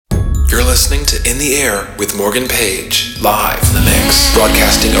You're listening to In the Air with Morgan Page, live in the mix,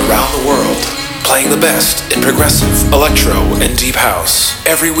 broadcasting around the world, playing the best in progressive, electro, and deep house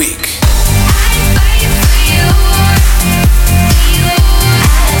every week.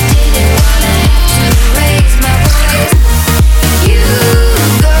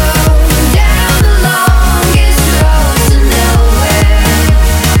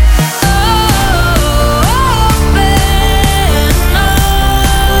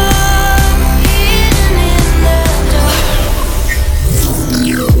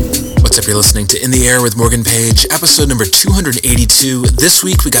 You're listening to In the Air with Morgan Page, episode number 282. This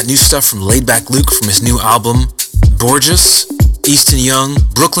week we got new stuff from Laidback Luke from his new album, Borges, Easton Young,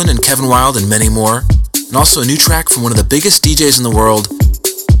 Brooklyn and Kevin Wilde, and many more. And also a new track from one of the biggest DJs in the world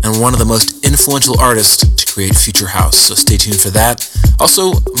and one of the most influential artists to create future house, so stay tuned for that.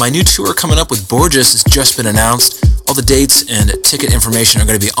 Also, my new tour coming up with Borges has just been announced. All the dates and ticket information are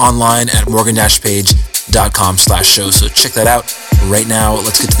going to be online at morgan-page.com/show, so check that out. Right now,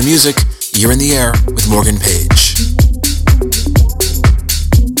 let's get to the music. You're in the Air with Morgan Page.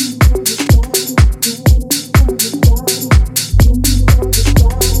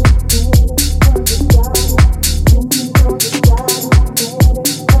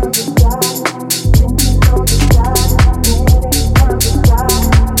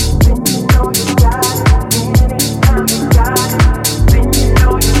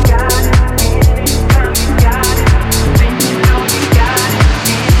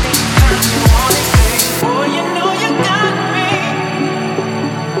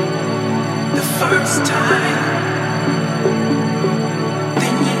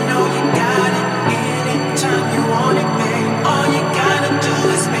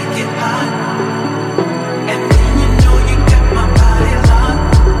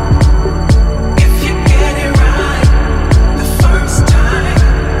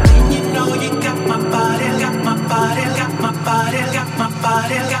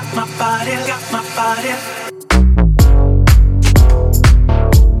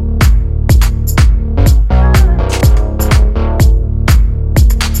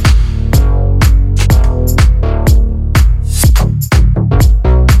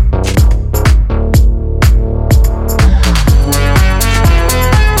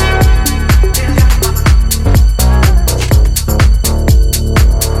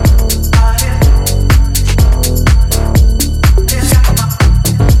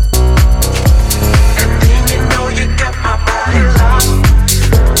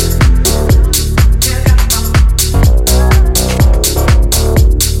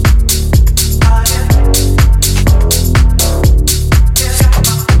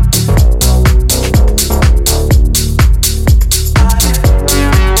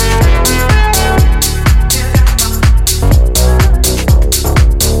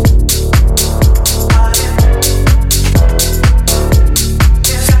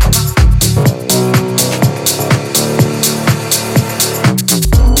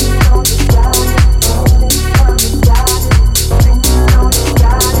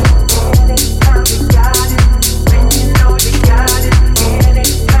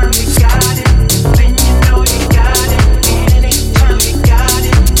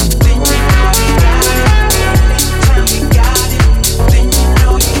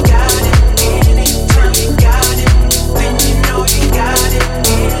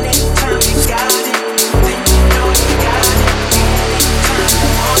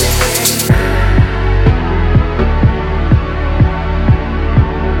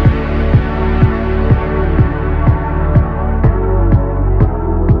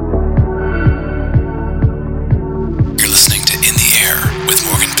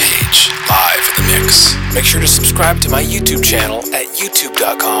 Make sure to subscribe to my YouTube channel at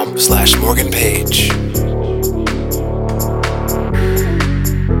youtube.com/morganpage.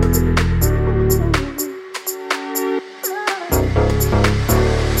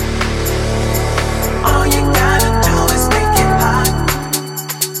 All you gotta do is make it hot.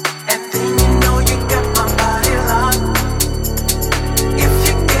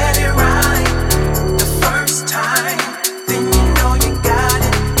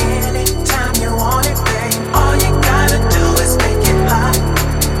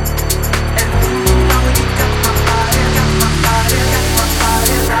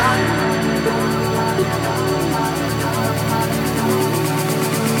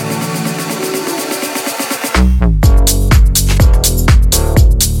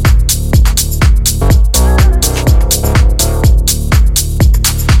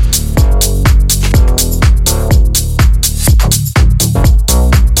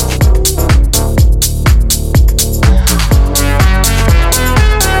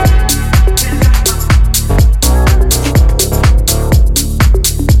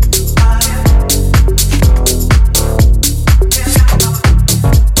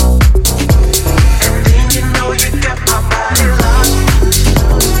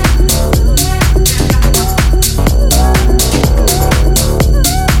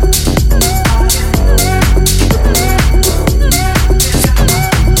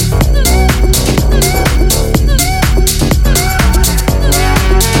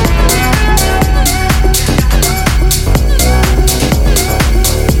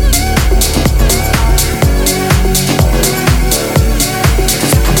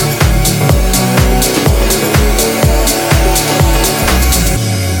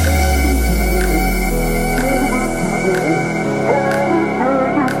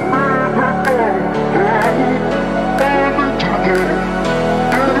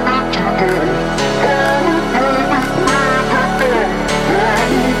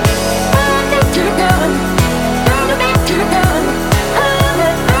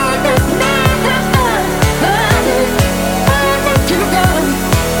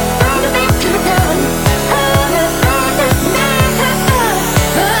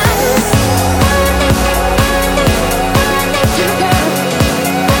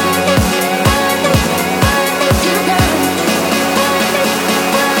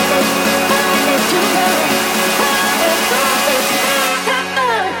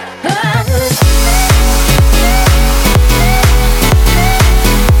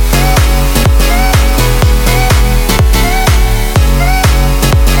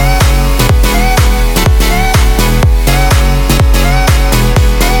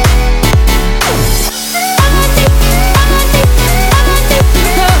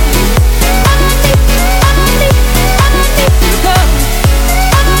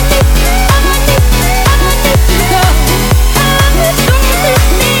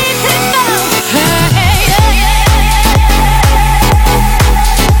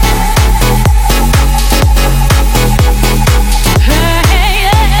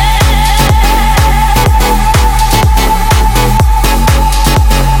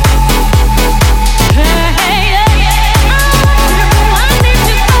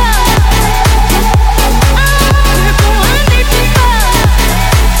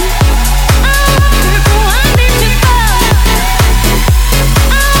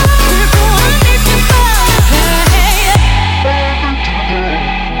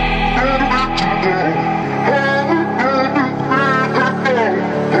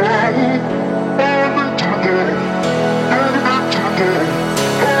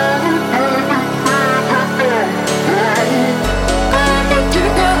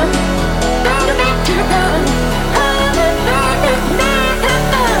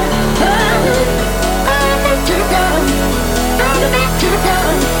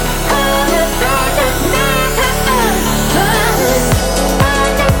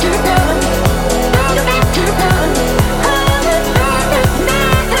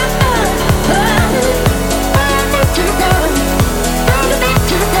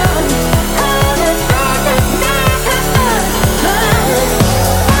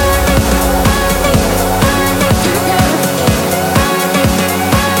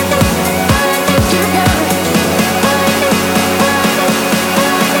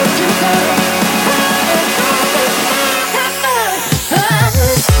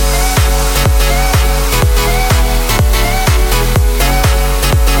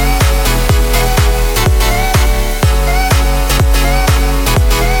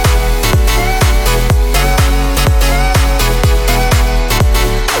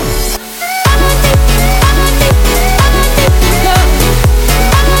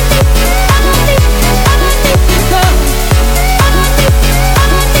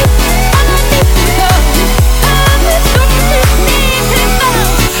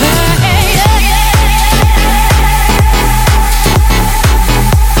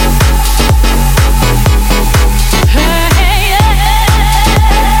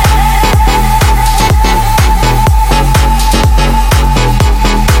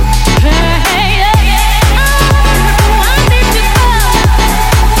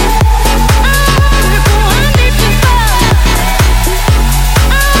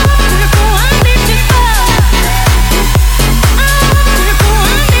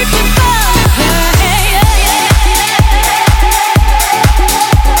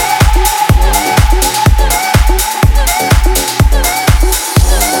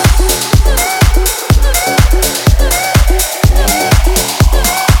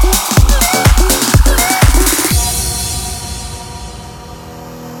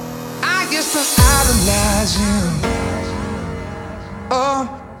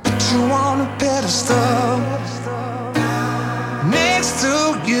 on a pedestal next to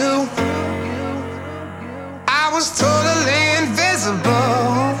you. I was totally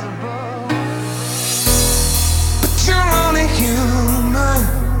invisible, but you're only human,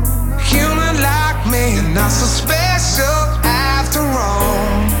 human like me, not so special after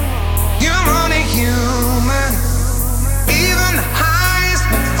all. You're only human, even the highest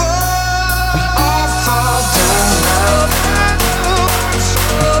will fall. We all fall down, all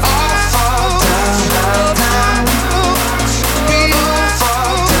fall down, down. We all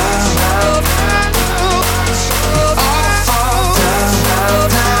fall down, all fall down,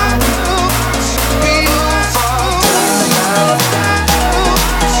 down. We all fall down,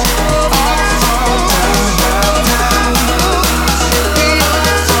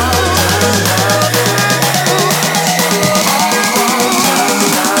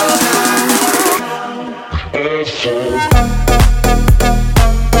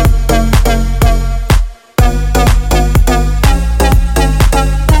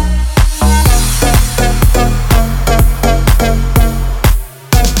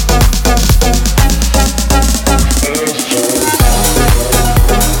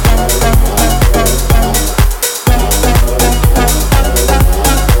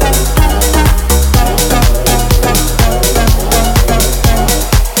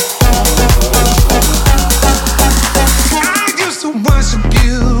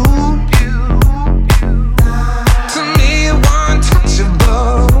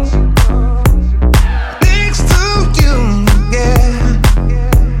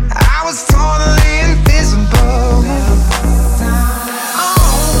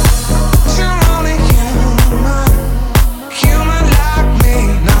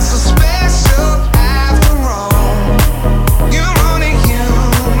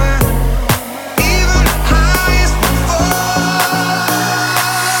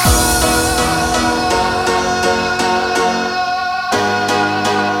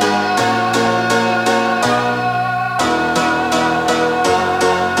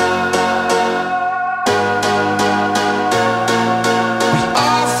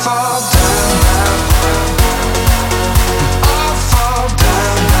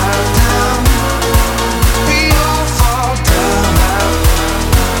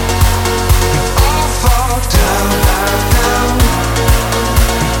 all fall down, down. We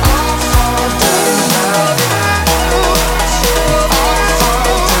all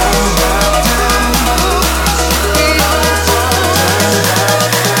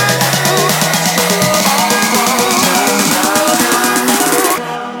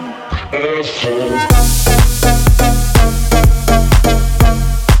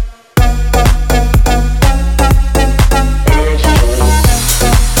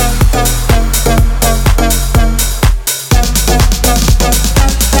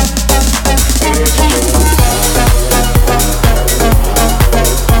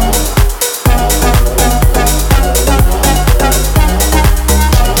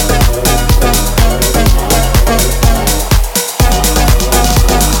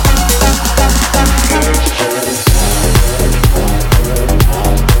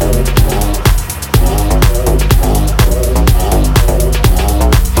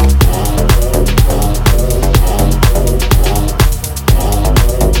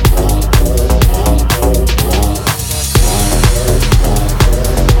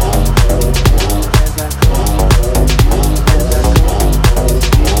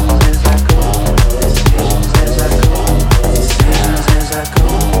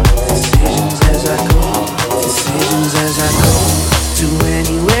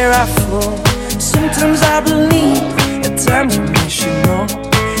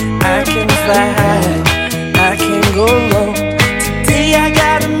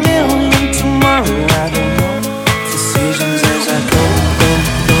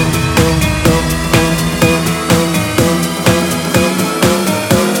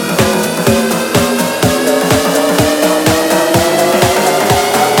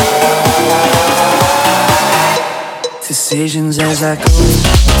decisions as I go.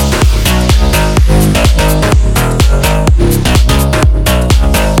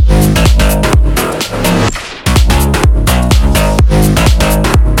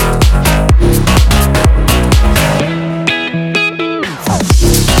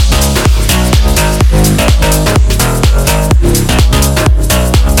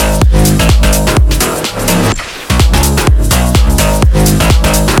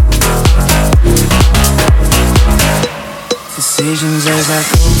 Decisions as I go,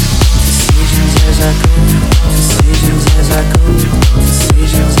 decisions as I go.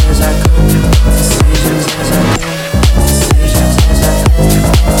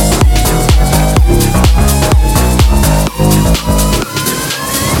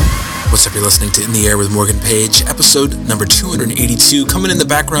 up? You're listening to In the Air with Morgan Page, episode number 282. Coming in the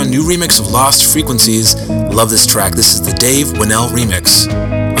background, new remix of Lost Frequencies. Love this track. This is the Dave Winnell remix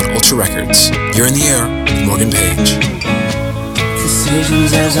on Ultra Records. You're in the Air with Morgan Page.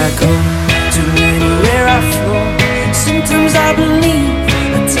 Decisions as I go to anywhere I flow. Sometimes I believe,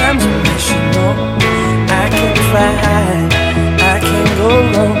 at times I wish you know. I can fly high, I can go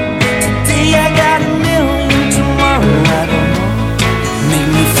low. Today I got a million, tomorrow I don't know. Make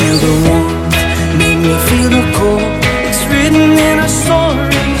me feel the warmth, make me feel the cold. It's written in our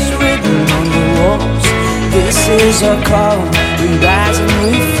stories, written on the walls. This is our call, we rise and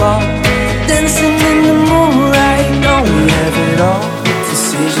we fall. Dancing in the moonlight, know we have it all.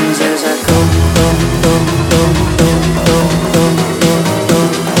 Decisions as I go,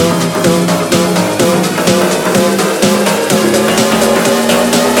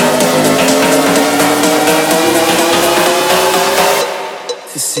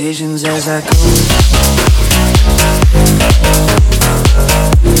 decisions as I go.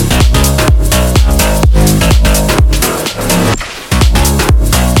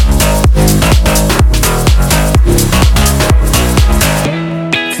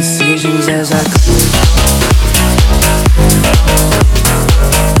 Decisions as I go.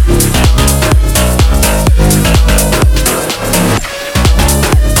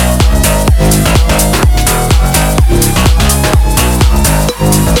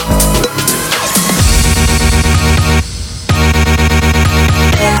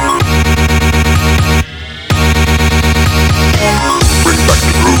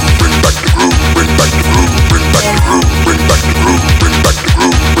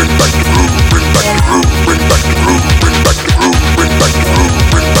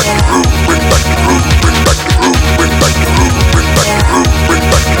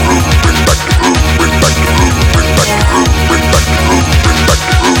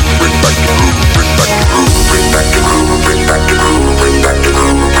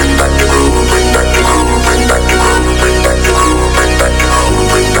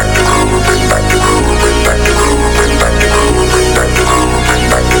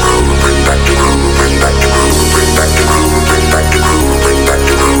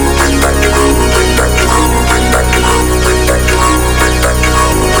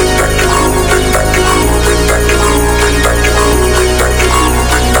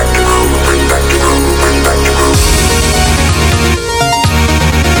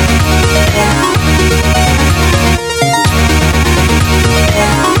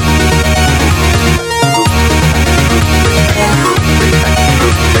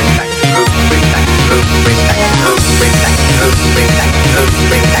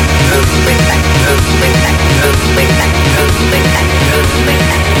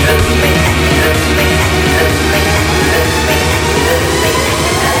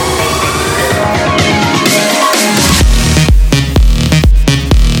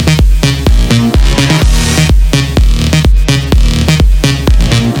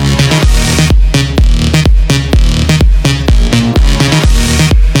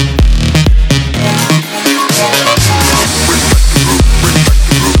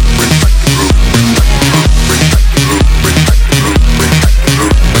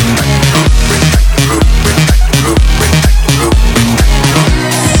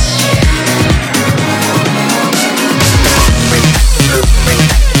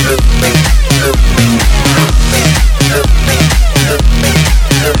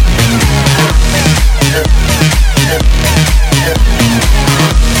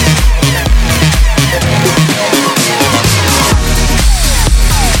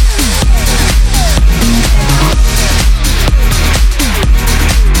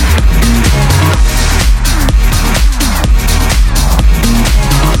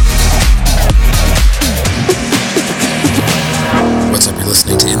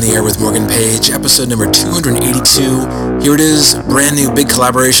 Episode number 282. Here it is, brand new big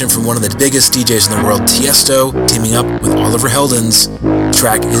collaboration from one of the biggest DJs in the world, Tiesto, teaming up with Oliver Heldens. The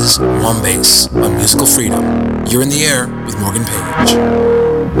track is Wombase on Musical Freedom. You're in the Air with Morgan Page.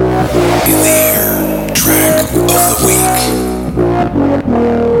 In the Air, track of the week.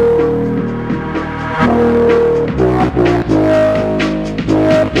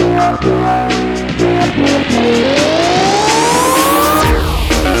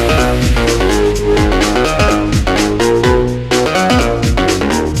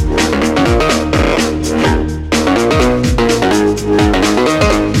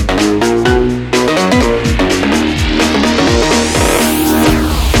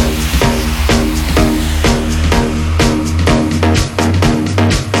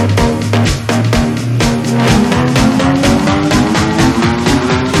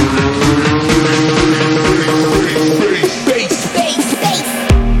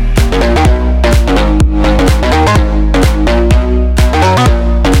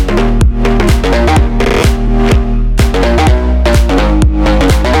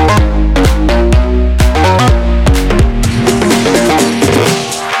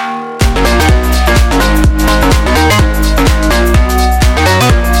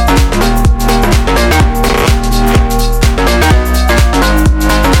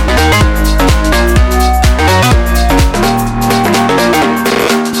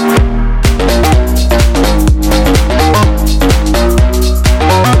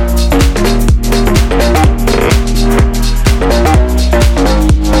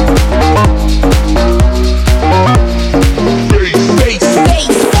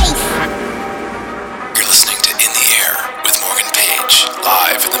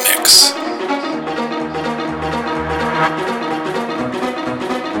 mix.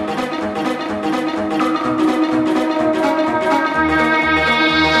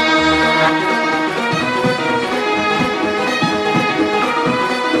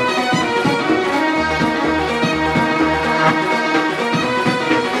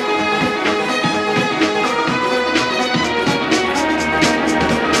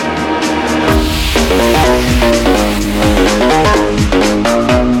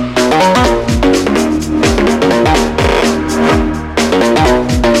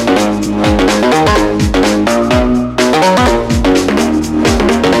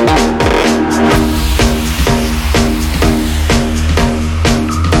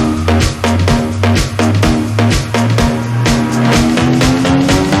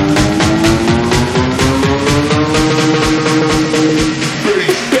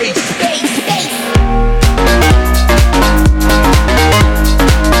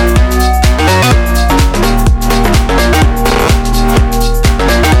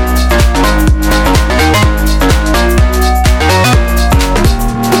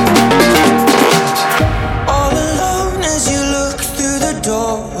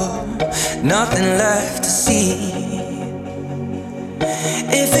 Nothing left to see.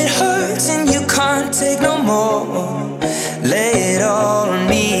 If it hurts and you can't take no more, lay it all on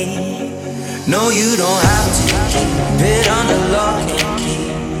me. No, you don't have to keep it under lock and key,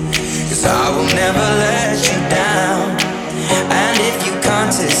 'cause I will never let you down. And if you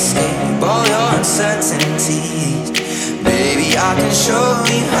can't escape all your uncertainties, baby, I can show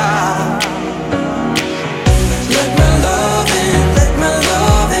you how. Let my love in, let my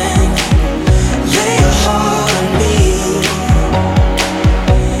love in. Lay your heart on me.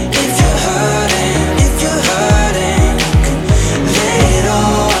 If you're hurting, you can lay it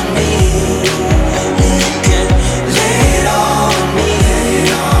all on me. You can lay it all on me.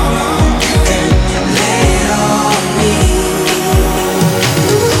 You can lay it all on me.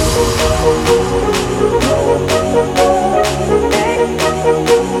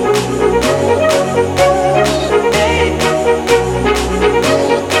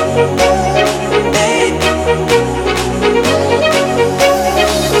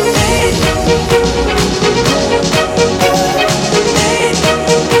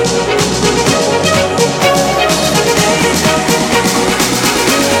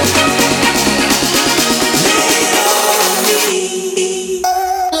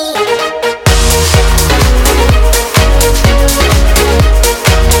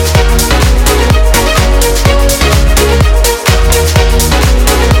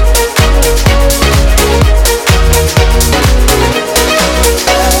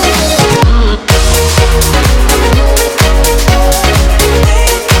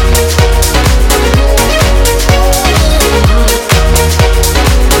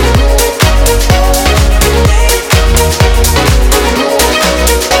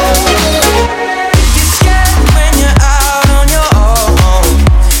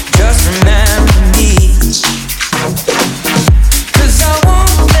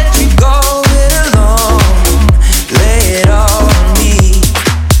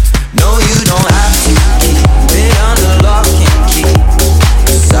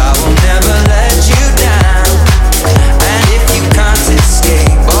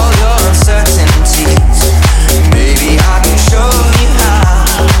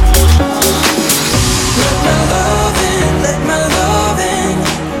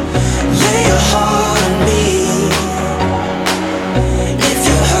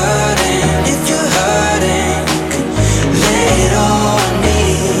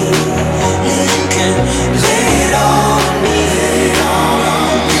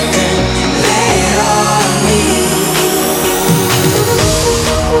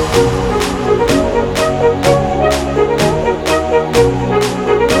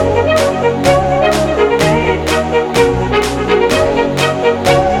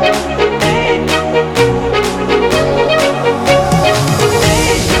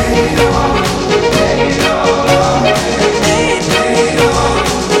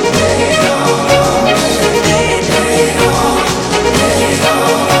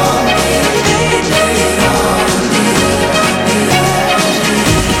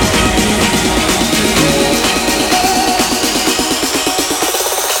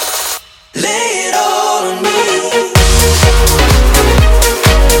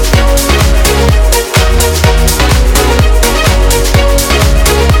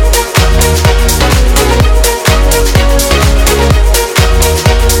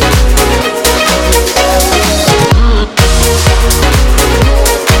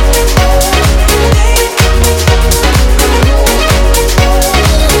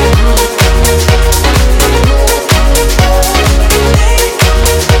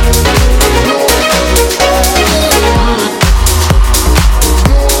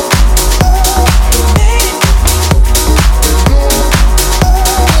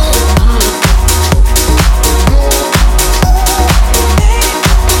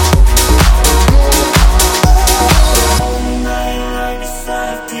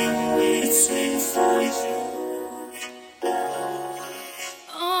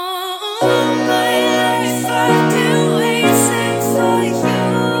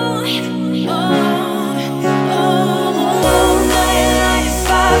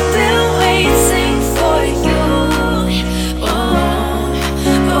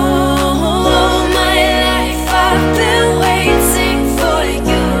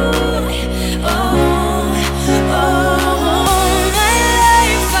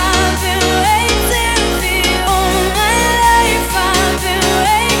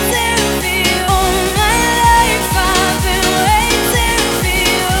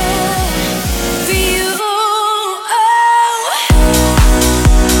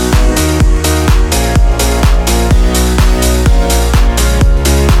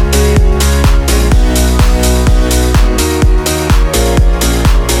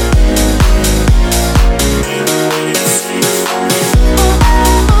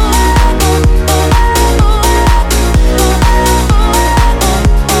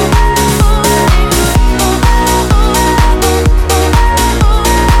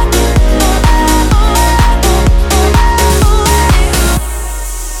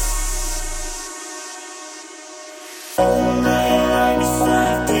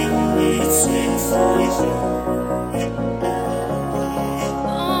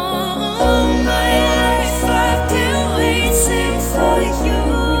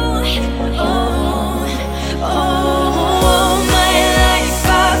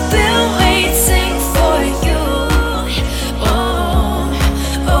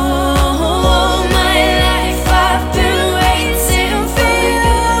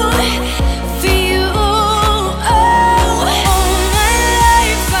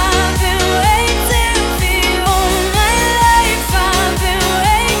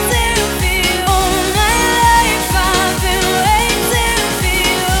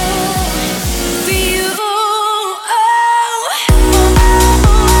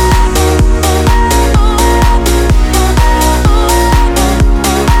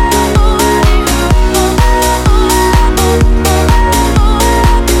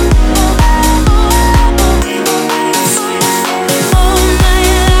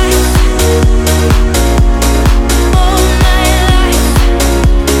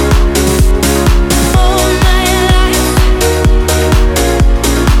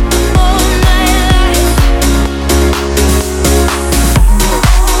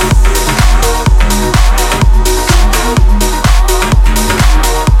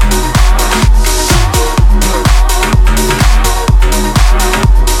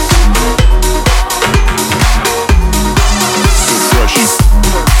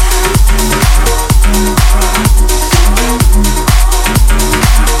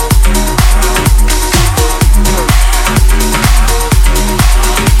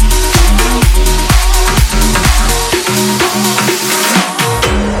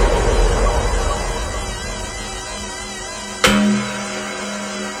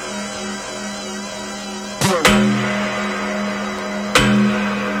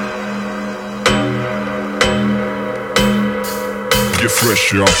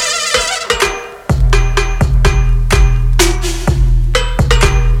 fresh, y'all.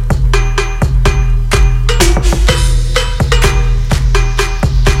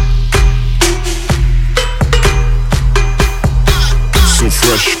 So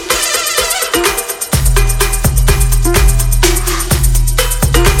fresh.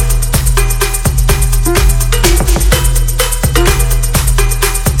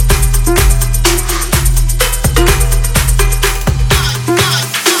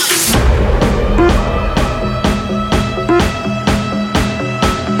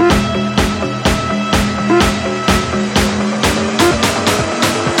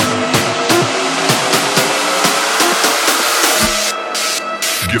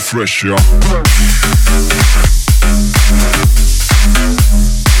 Get fresh, y'all.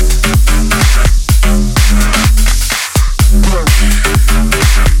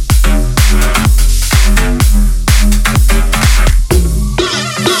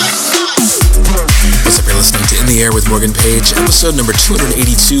 What's up, you're listening to In the Air with Morgan Page, episode number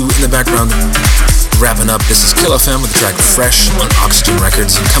 282. In the background, wrapping up, this is Kill FM with the track Fresh on Oxygen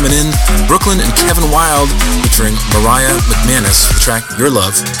Records. And coming in, Brooklyn and Kevin Wild featuring Mariah McManus with the track Your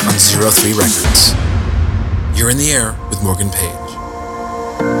Love on 03 Records. You're in the air with Morgan Page.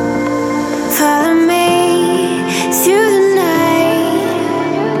 Follow me through the night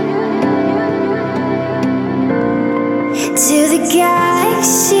to the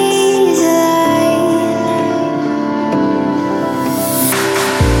galaxy's light.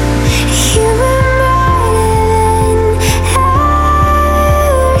 You were more than ever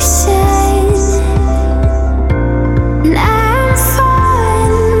said, and I'm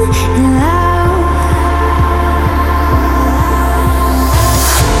falling in love.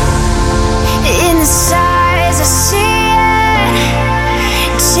 In the stars I see it,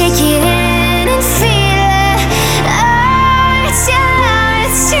 take it in and feel it. Oh, it's your love,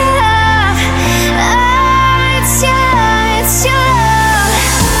 it's your love. Oh, it's your love, it's your love.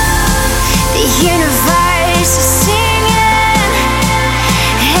 The universe is singing,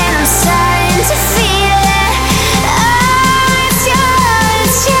 and I'm starting to feel it. Oh, it's your love,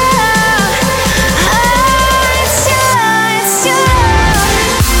 it's your love. Oh, it's your love, it's your love.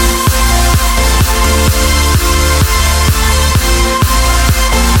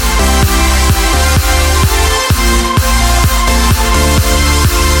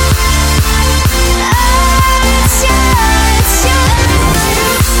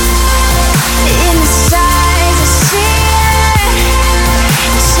 In the stars I see it,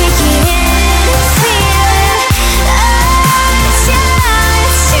 take it in and feel it. Oh, it's your love,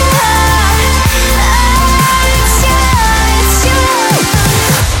 it's your love. Oh, it's your love, it's your love.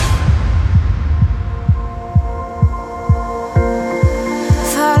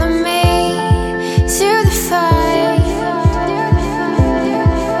 Follow me through the fire.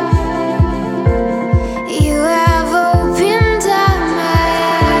 You have opened up my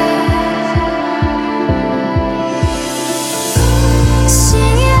eyes,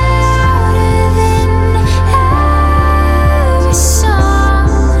 singing louder than every song.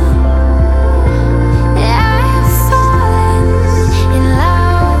 I have fallen in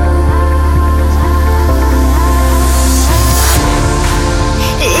love.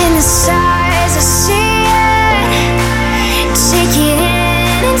 In the stars I see it, take it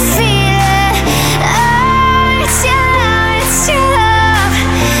in and feel it. Oh, it's your love, it's your love.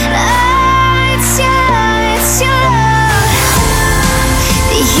 Oh, it's your love, it's your love.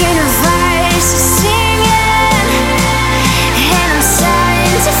 The universe is singing, and I'm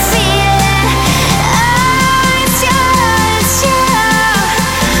starting to feel it. Oh, it's your love, it's your love.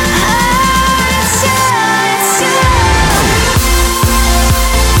 Oh, it's your love, it's your love.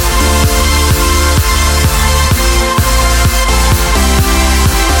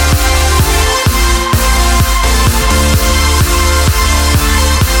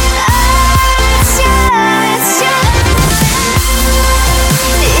 It's your love, it's your love.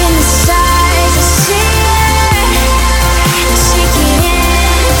 In the stars I see it, take it in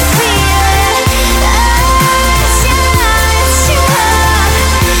and feel it. Oh, it's your love, it's your love.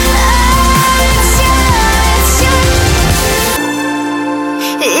 Oh, it's your love, it's your love.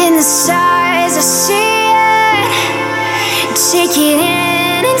 In the stars I see it, take it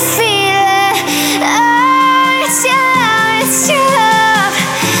in and feel it. Oh, it's your love, it's your love.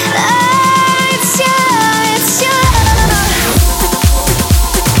 Oh, it's your love, it's your love.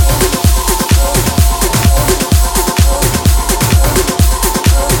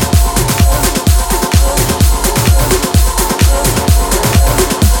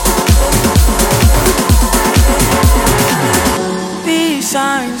 These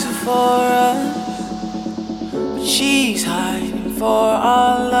signs are for us, but she's hiding for us.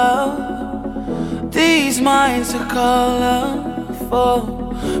 love. These minds are colorful,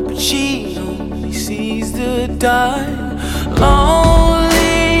 but she only sees the dark.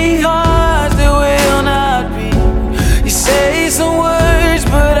 Lonely hearts that will not be. You say some words,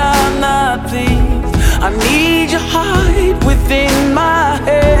 but I'm not pleased. I need your heart within my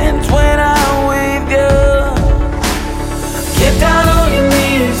hands when I'm with you. Get down on your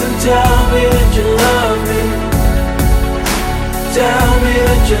knees and tell me that you love me. Tell me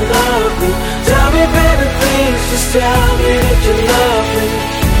that you love me. Tell me, baby, please, just tell me that you love me.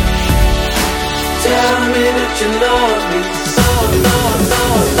 Tell me that you love me.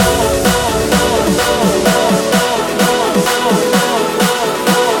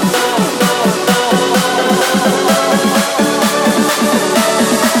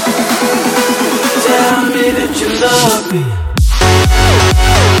 Tell me that you love me.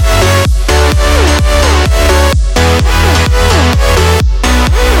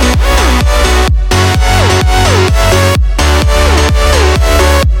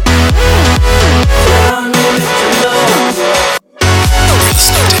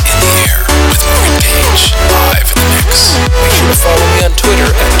 Follow me on Twitter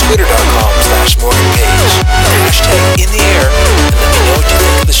at twitter.com/MorganPage. Hashtag in the air and let me know what you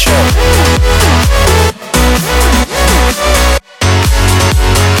think of the show.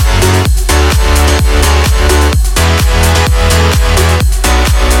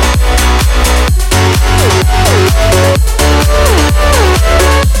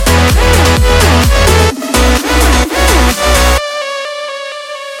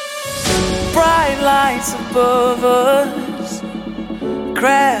 Bright lights above us,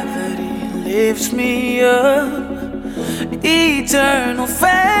 gravity lifts me up. Eternal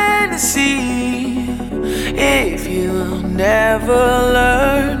fantasy, if you'll never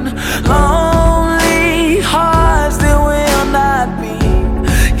learn. Lonely hearts that will not be.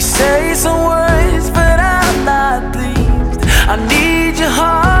 You say some words, but I'm not pleased. I need your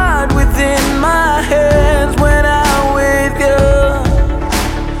heart within my hands when I'm with you.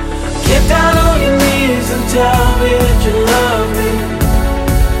 Get down on your knees and tell me that you love me.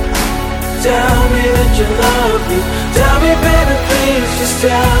 Tell me that you love me. Tell me, baby, please, just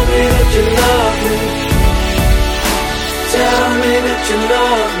tell me that you love me. Tell me that you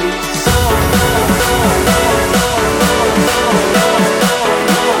love me.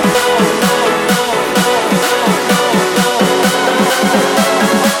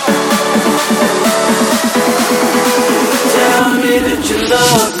 Tell me that you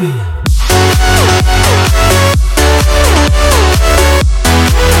love me.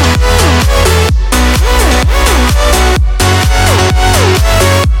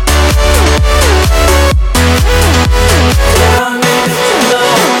 Tell me that you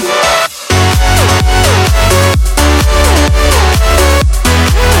love me.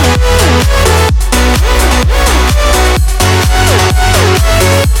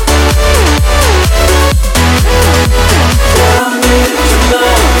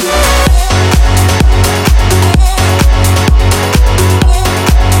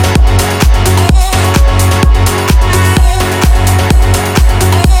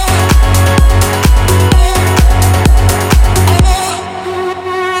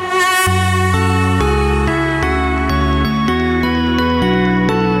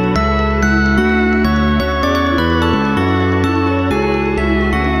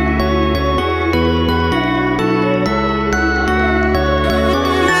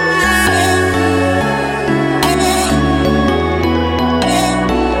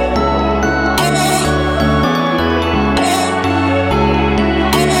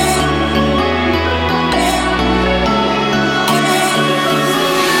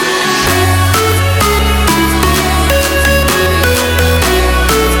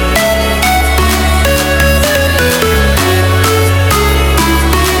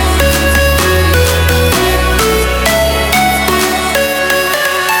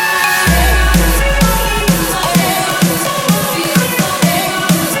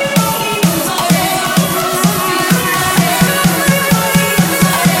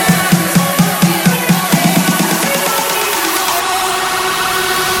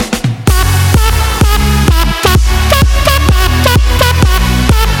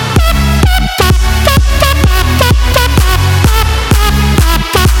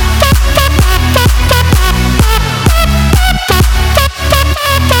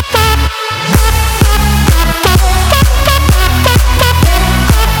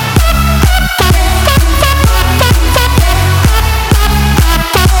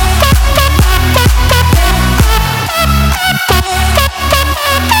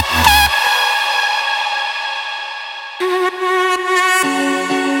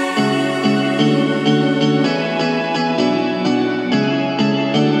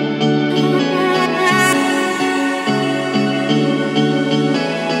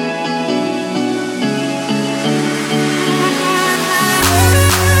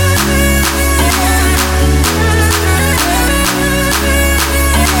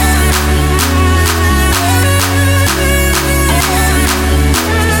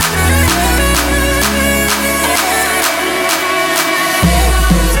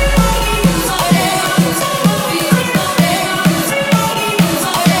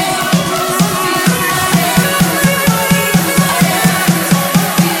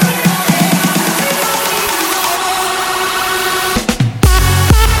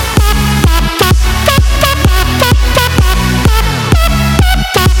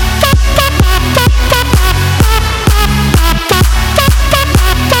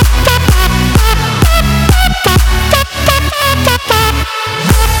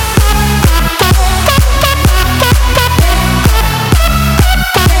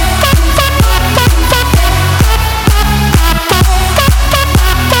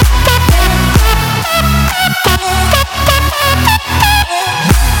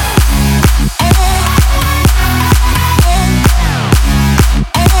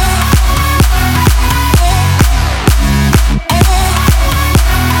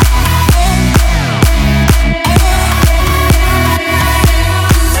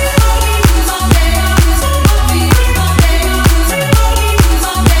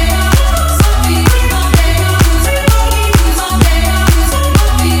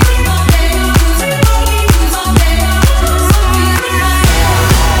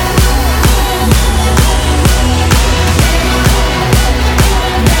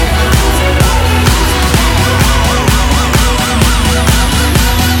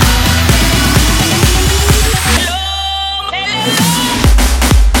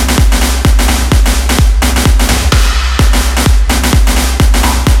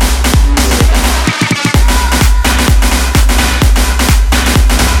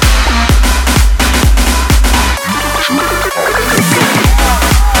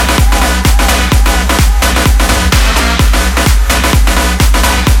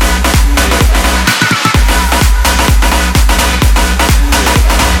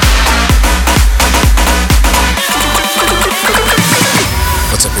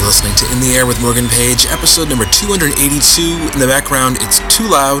 What's up? You're listening to In the Air with Morgan Page, episode number 282. In the background, it's Too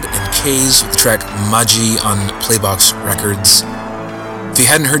Loud and K's with the track Maji on Playbox Records. If you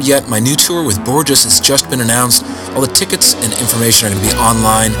hadn't heard yet, my new tour with Borges has just been announced. All the tickets and information are going to be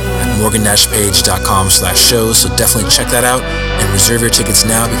online at morgan-page.com/shows, so definitely check that out and reserve your tickets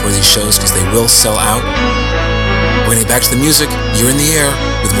now before these shows because they will sell out. We're going to get back to the music. You're in the air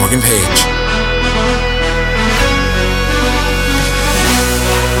with Morgan Page.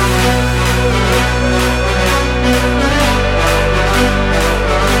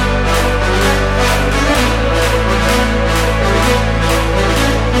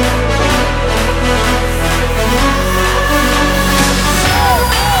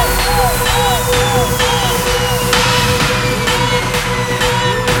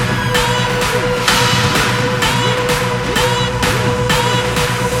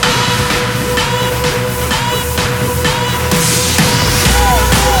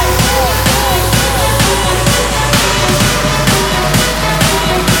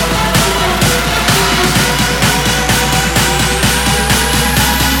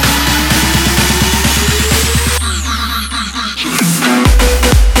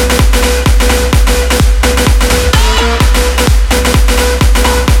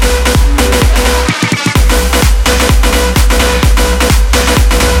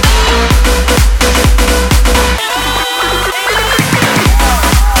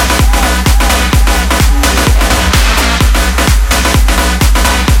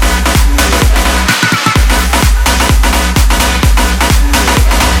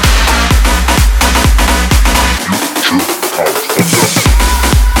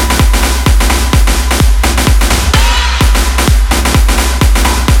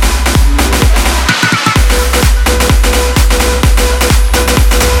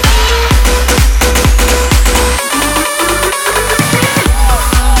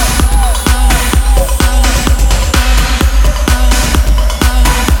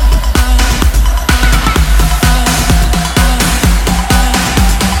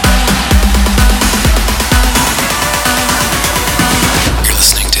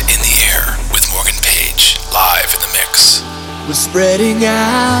 Spreading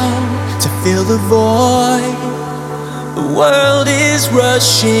out to fill the void. The world is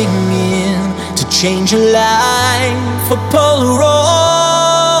rushing in to change a life. A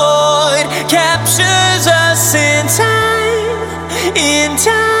Polaroid captures us in time, in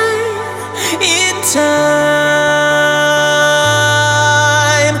time, in time.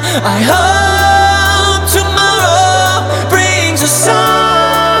 I hope tomorrow brings a symphony.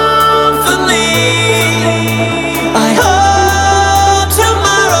 I hope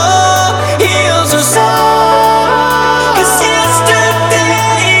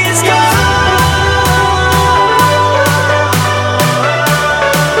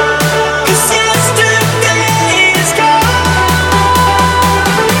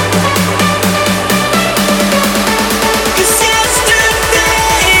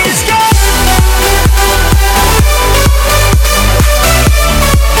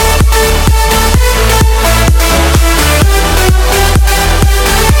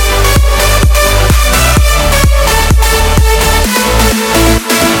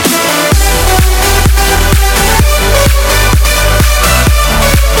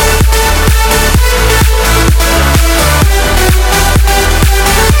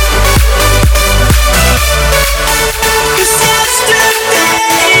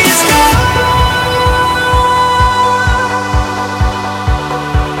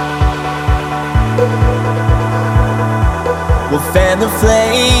fan the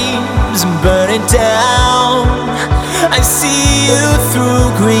flames and burn it down. I see you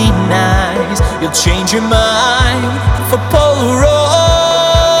through green eyes. You'll change your mind. For Polaroid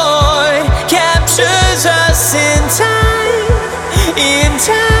captures us in time, in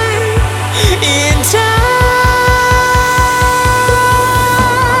time, in time.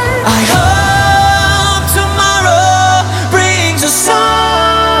 I hope tomorrow brings a symphony.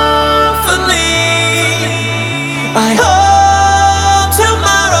 I hope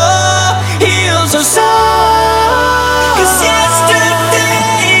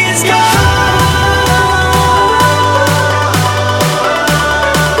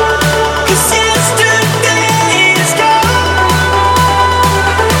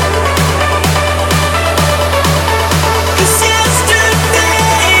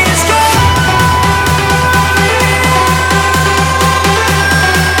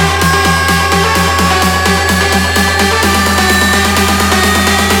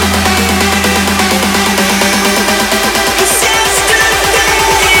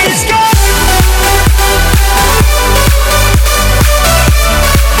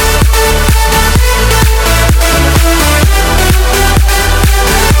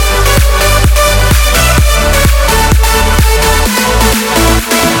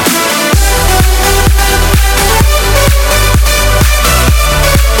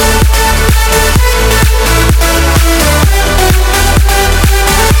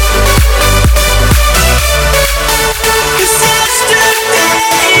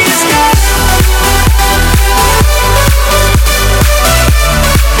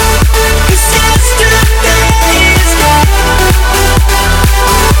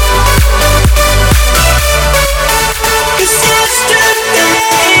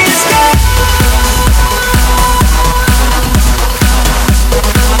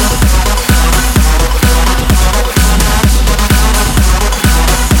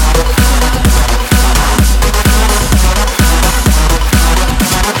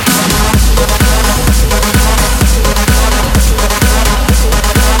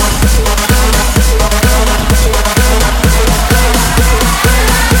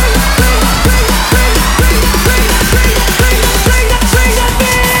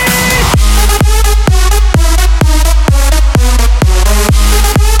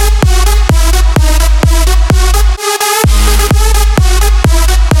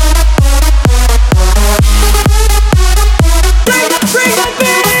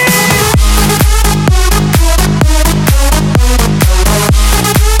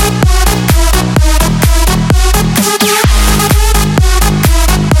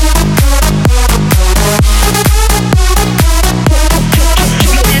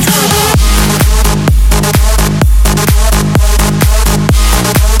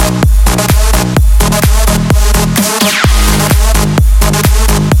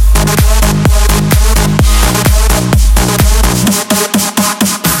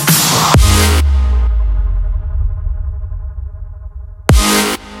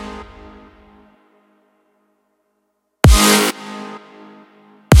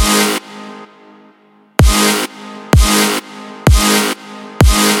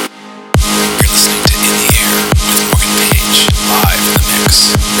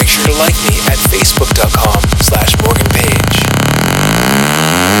tracks. Make sure to like me at facebook.com/MorganPage.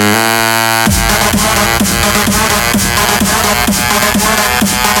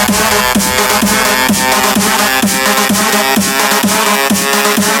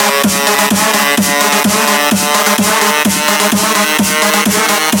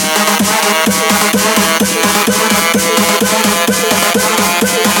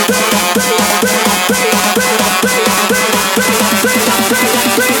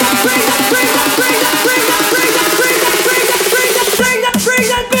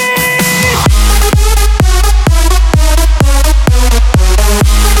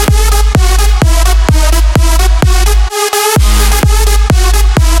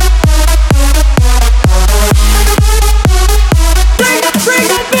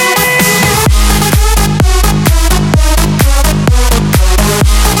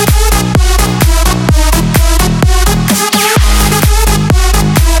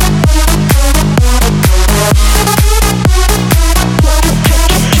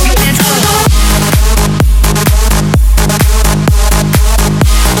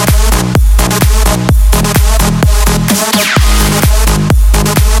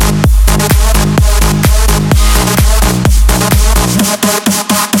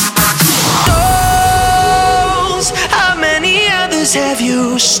 Have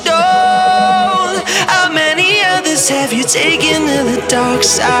you stole? How many others have you taken to the dark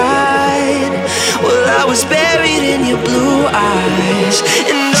side? Well, I was buried in your blue eyes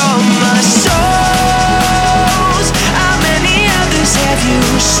and all my souls. How many others have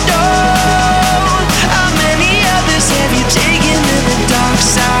you stole? How many others have you taken to the dark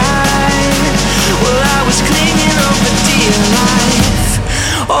side? Well, I was clinging on for dear life.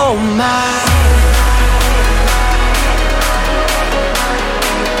 Oh my.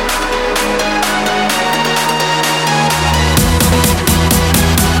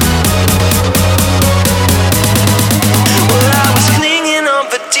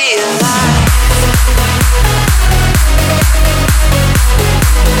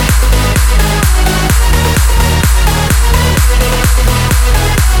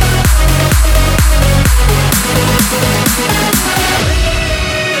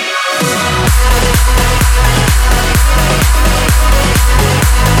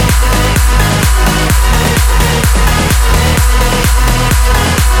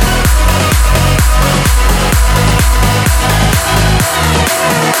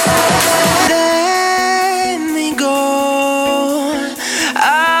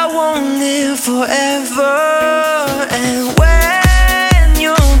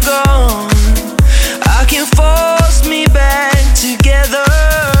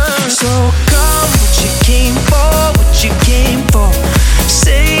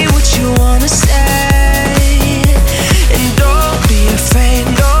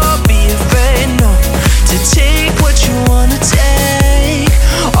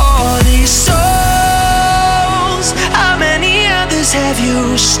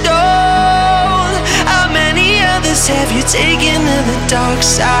 Taken to the dark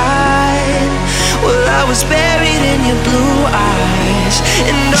side. Well, I was buried in your blue eyes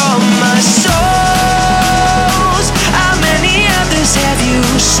and all my souls. How many others have you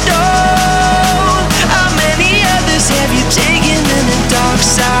stole? How many others have you taken to the dark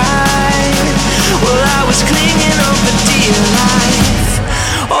side? Well, I was clinging on for dear life.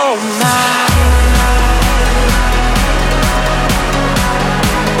 Oh my.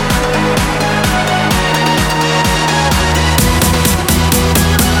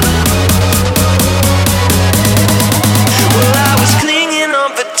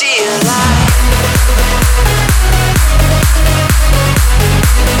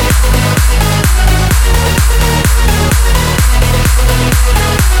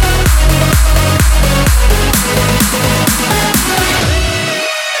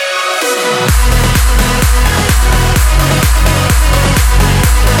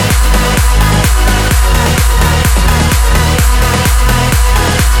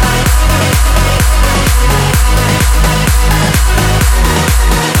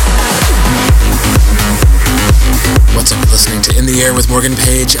 With Morgan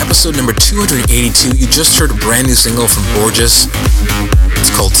Page, episode number 282. You just heard a brand new single from Borges. It's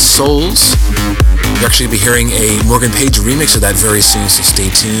called Souls. You'll actually be hearing a Morgan Page remix of that very soon, so stay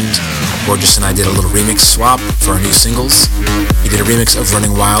tuned. Borges and I did a little remix swap for our new singles. He did a remix of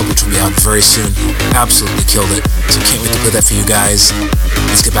Running Wild, which will be out very soon. He absolutely killed it, so can't wait to play that for you guys.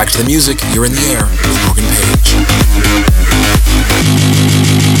 Let's get back to the music. You're in the air with Morgan Page.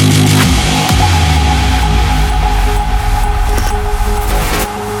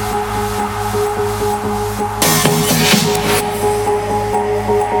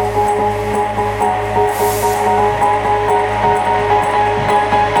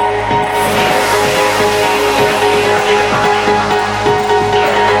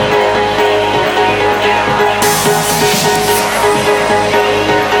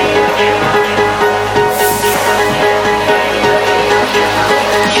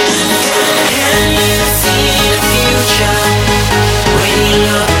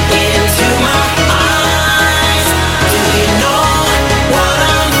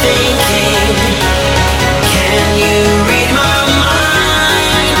 thinking? Can you read my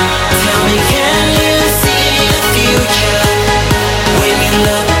mind? Tell me, can you see the future when you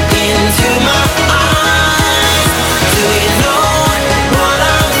look into my eyes? Do you know what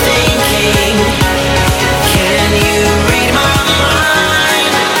I'm thinking? Can you read my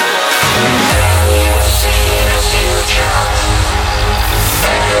mind? Can you see the future?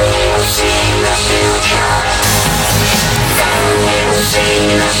 Can you see the future? Can you see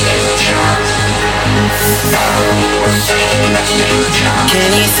the future?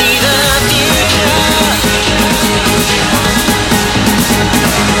 Can you see the future? Can you see the future?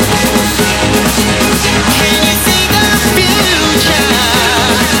 Can you see the future?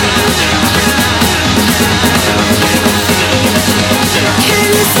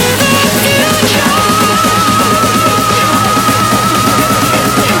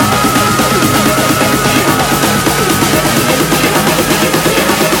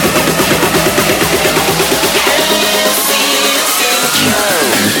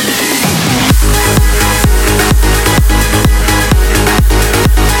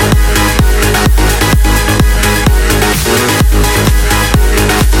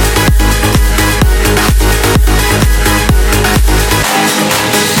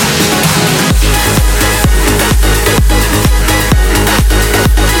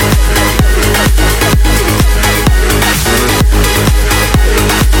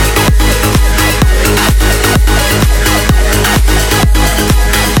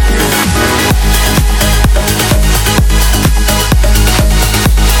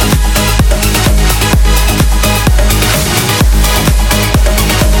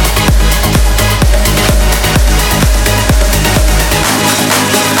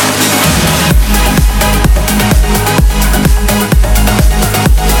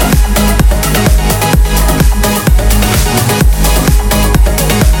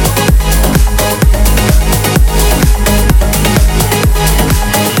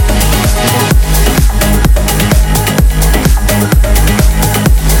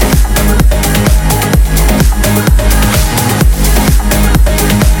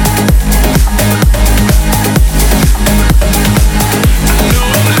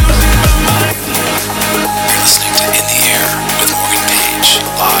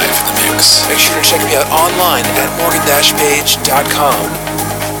 Make sure to check me out online at morgan-page.com.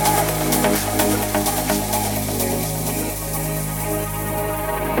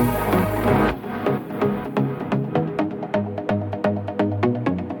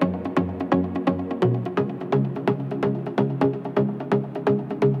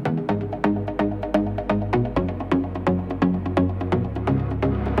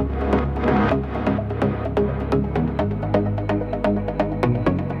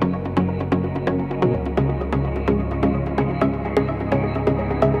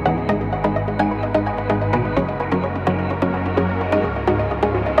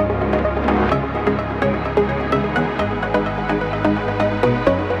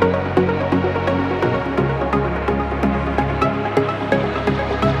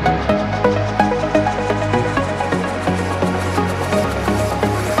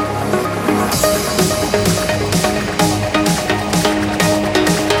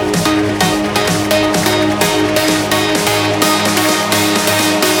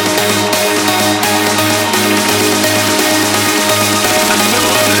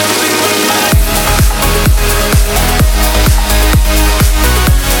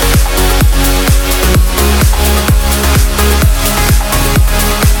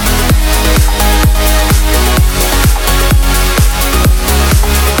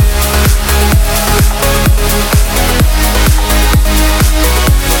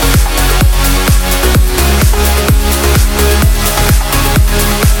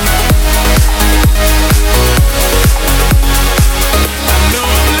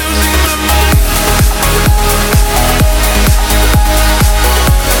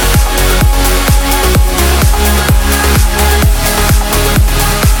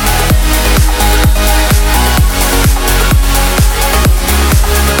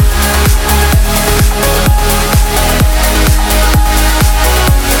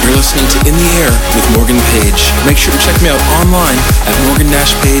 In the Air with Morgan Page. Make sure to check me out online at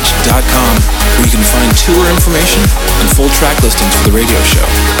morgan-page.com, where you can find tour information and full track listings for the radio show.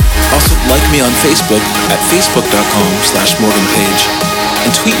 Also, like me on Facebook at facebook.com/morganpage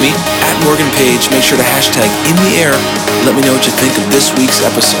and tweet me at morganpage. Make sure to hashtag In the Air. Let me know what you think of this week's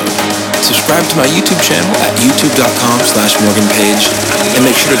episode. Subscribe to my YouTube channel at youtube.com/morganpage and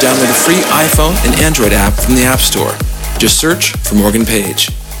make sure to download a free iPhone and Android app from the App Store. Just search for Morgan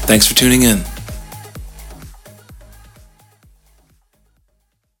Page. Thanks for tuning in.